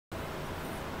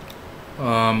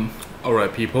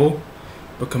Alright people,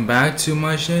 welcome back to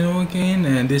my channel again,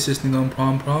 and this is Ninon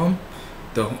Prom Prom,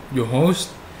 your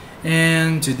host.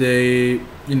 And today,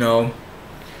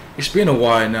 it's been a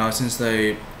while now since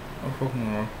I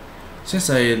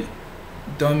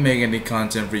don't make any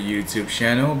content for YouTube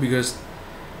channel because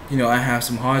I have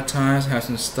some hard times, I have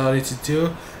some study to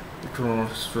do.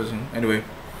 Anyway,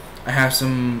 I have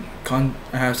some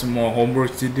more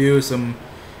homework to do, some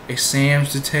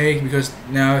exams to take because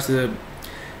now it's the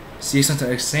season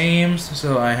of exams,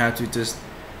 so I have to just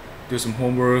do some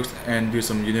homework and do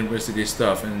some university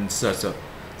stuff and so.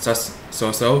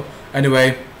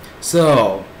 Anyway,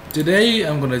 so today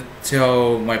I'm gonna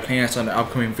tell my plans on the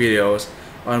upcoming videos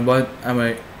on what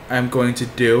I'm going to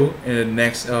do in the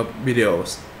next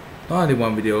videos. Not only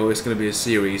one video, it's gonna be a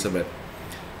series of it.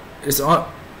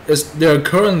 There are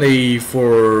currently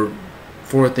four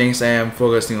things I am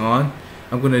focusing on.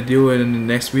 I'm gonna do it in the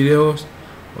next videos.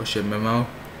 Oh shit, my mouth.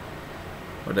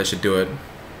 But I should do it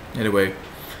anyway.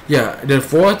 Yeah, there are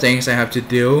four things I have to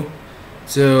do.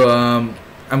 So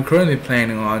I'm currently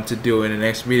planning on to do in the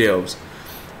next videos.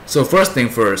 So first thing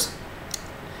first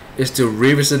is to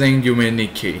revisiting Yume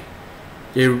Nikki.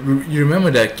 You remember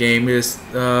that game is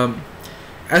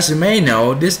as you may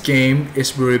know, this game is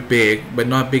very big, but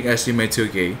not big as Yume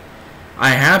Nikki. I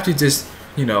have to just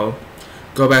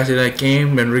go back to that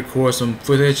game and record some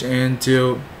footage and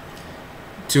to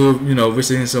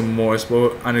visiting some more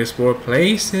unexplored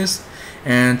places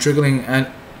and triggering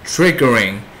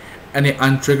any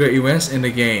untriggered events in the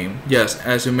game. Yes,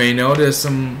 as you may know, there's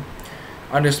some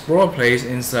unexplored place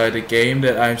inside the game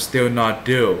that I'm still not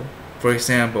do. For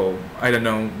example, I don't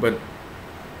know, but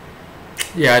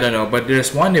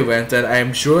there's one event that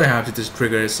I'm sure I have to just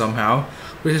trigger it somehow,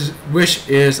 which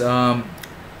is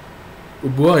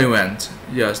Ubua event.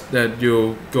 Yes, that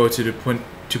you go to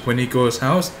Puniko's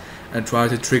house and try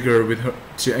to trigger with her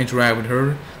to interact with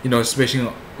her, switching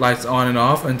lights on and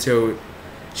off until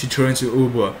she turns to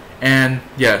Ubua. And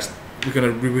yes, we're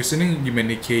gonna be revisiting Yume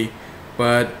Nikki,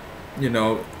 but I'm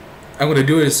gonna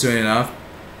do it soon enough,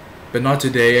 but not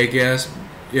today, I guess.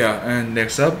 Yeah, and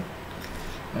next up,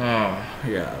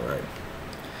 yeah, right.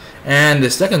 And the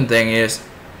second thing is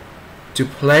to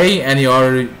play any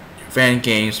other fan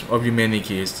games of Yume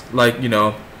Nikki's, like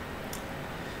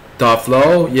Dark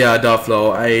Flow. Yeah, Dark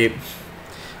Flow. I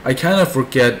kind of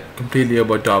forget completely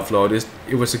about Dark Flow.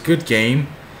 It was a good game,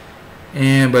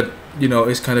 but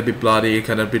it's kind of a bit bloody,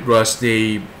 kind of a bit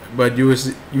rusty. But you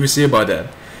will see about that.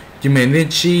 Yume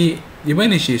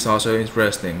Nikki is also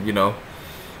interesting.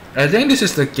 I think this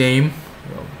is the game.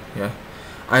 Yeah,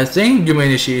 I think Yume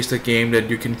Nikki is the game that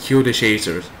you can kill the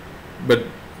chasers, but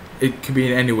it could be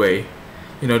in any way.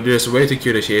 There's a way to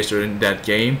kill the chaser in that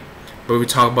game, but we'll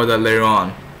talk about that later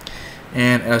on.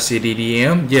 And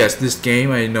LCDDM, yes, this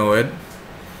game I know it,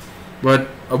 but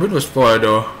a bit of a spoiler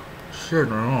though. Sure,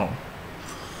 no.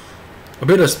 A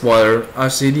bit of spoiler.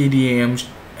 LCDDM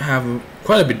have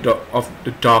quite a bit of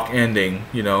the dark ending.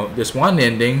 There's one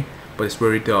ending, but it's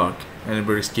very dark and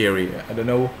very scary. I don't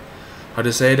know how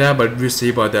to say that, but we'll see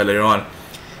about that later on.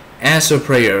 Answer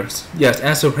Prayers, yes,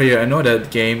 Answer Prayer. I know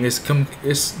that game is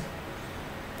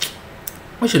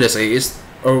what should I say? It's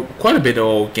quite a bit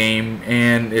old game,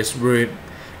 and it's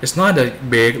not that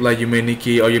big like Yume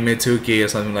Nikki or Yume Nikki or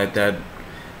something like that.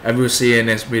 I will see in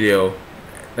next video.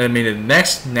 I mean the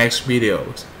next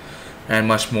videos, and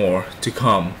much more to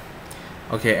come.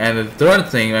 Okay, and the third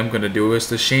thing I'm gonna do is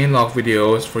the Chainlock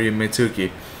videos for Yume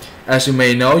Nikki. As you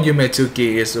may know, Yume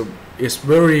Nikki is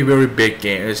very big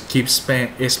game. It keeps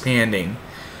expanding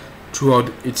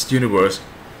throughout its universe.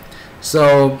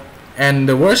 So. And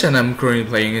the version I'm currently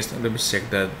playing is, let me check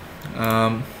that.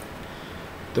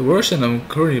 The version I'm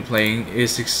currently playing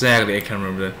is exactly, I can't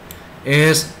remember that,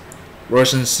 is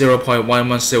version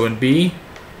 0.117b,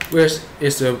 which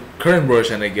is the current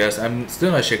version, I guess. I'm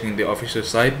still not checking the official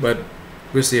site, but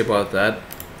we'll see about that.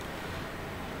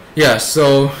 Yeah,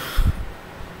 so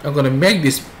I'm gonna make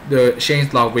the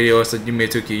changelog videos that Yume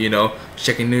Nikki,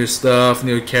 checking new stuff,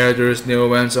 new characters, new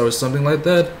events, or something like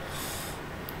that.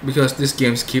 Because these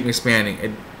games keep expanding,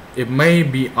 it may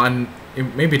be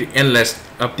the endless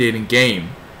updating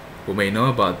game. Who may know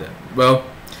about that? Well,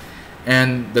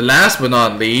 and the last but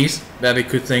not least that I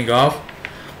could think of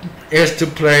is to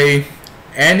play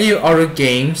any other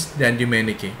games than Yume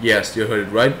Nikki. Yes, you heard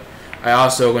it right. I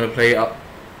also gonna play apart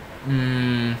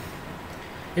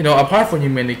from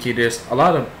Yume Nikki, there's a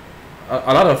lot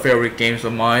of favorite games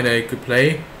of mine that I could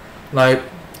play, like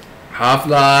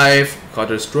Half-Life,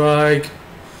 Counter-Strike.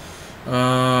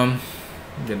 And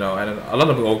a lot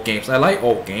of old games. I like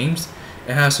old games.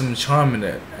 It has some charm in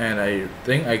it, and I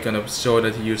think I'm gonna show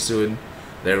that to you soon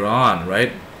later on,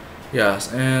 right?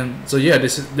 Yes, and so yeah,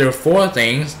 there are 4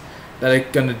 things that I'm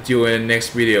gonna do in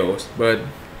next videos. But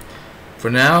for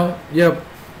now, yep,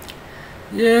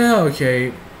 yeah,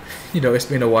 okay. It's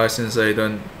been a while since I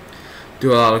don't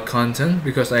do a lot of content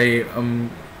because I'm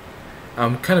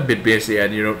kind of a bit busy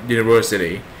at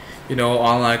university.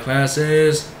 Online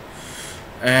classes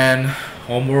and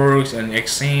homeworks and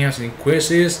exams and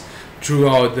quizzes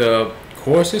throughout the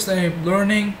courses I'm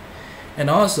learning. And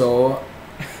also,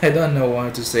 I don't know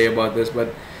what to say about this,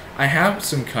 but I have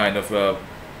some kind of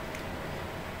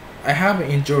I have an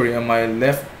injury on my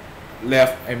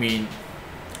I mean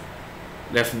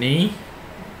left knee.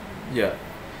 Yeah,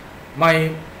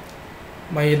 my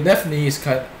left knee is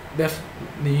left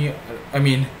knee. I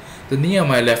mean, the knee on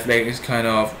my left leg is kind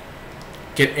of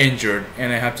get injured,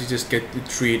 and I have to just get the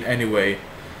treat anyway.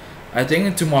 I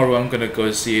think tomorrow I'm gonna go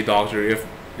see a doctor if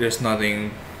there's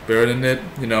nothing better than it.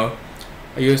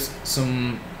 I use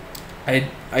some. I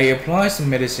apply some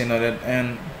medicine on it,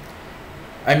 and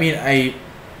I mean I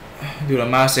do a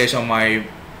massage on my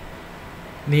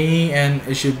knee, and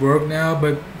it should work now.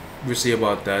 But we'll see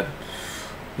about that.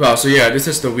 Well, so yeah, this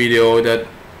is the video that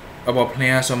about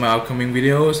plans on my upcoming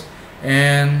videos,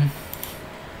 and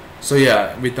so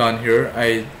yeah, we're done here.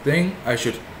 I think I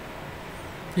should,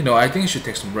 I think I should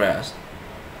take some rest,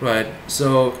 right?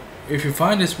 So if you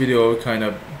find this video kind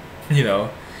of,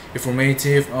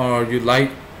 informative, or you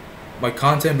like my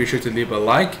content, be sure to leave a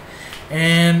like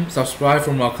and subscribe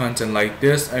for more content like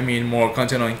this. I mean, more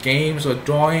content on games or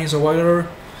drawings or whatever.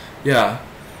 Yeah.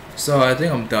 So I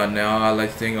think I'm done now. I'd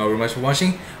like to thank you all very much for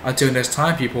watching. Until next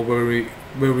time, people, where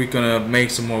we gonna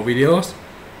make some more videos.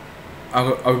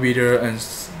 I'll be there, and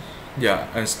yeah,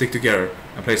 and stick together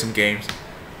and play some games.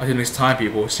 Until next time,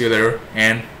 people, see you later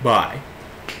and bye.